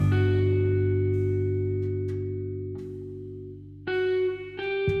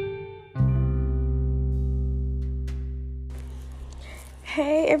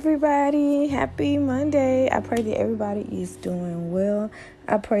everybody. Happy Monday. I pray that everybody is doing well.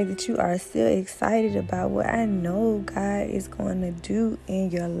 I pray that you are still excited about what I know God is going to do in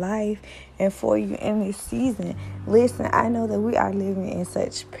your life and for you in this season. Listen, I know that we are living in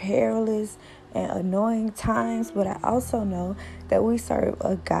such perilous and annoying times, but I also know that we serve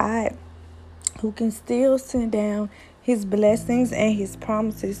a God who can still send down his blessings and his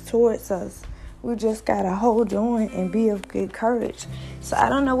promises towards us. We just got to hold on and be of good courage. So I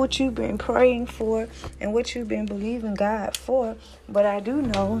don't know what you've been praying for and what you've been believing God for, but I do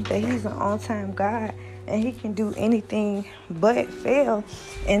know that he's an on-time God and he can do anything but fail,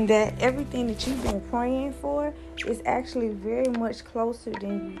 and that everything that you've been praying for is actually very much closer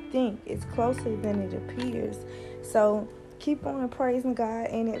than you think. It's closer than it appears. So keep on praising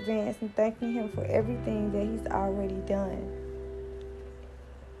God in advance and thanking him for everything that he's already done.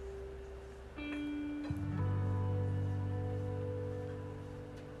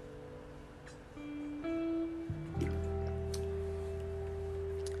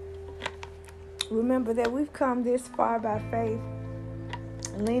 Remember that we've come this far by faith,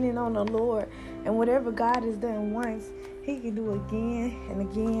 leaning on the Lord, and whatever God has done once, he can do again and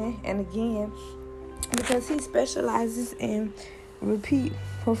again and again, because he specializes in repeat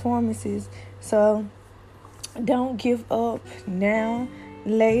performances. So don't give up now,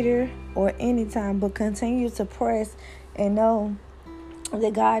 later, or anytime, but continue to press and know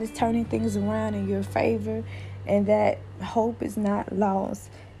that God is turning things around in your favor and that hope is not lost.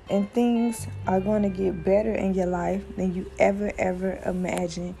 And things are going to get better in your life than you ever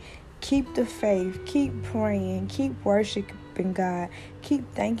imagined. Keep the faith. Keep praying. Keep worshiping God.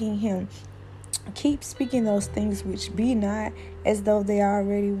 Keep thanking him. Keep speaking those things which be not as though they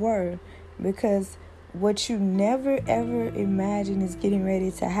already were. Because what you never ever imagined is getting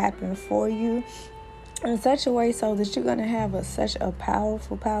ready to happen for you in such a way so that you're going to have such a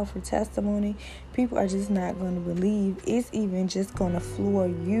powerful testimony. People are just not going to believe. It's even just going to floor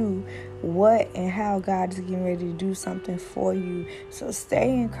you what and how God is getting ready to do something for you. So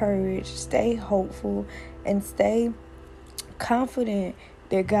stay encouraged, stay hopeful, and stay confident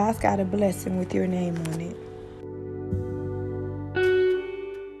that God's got a blessing with your name on it.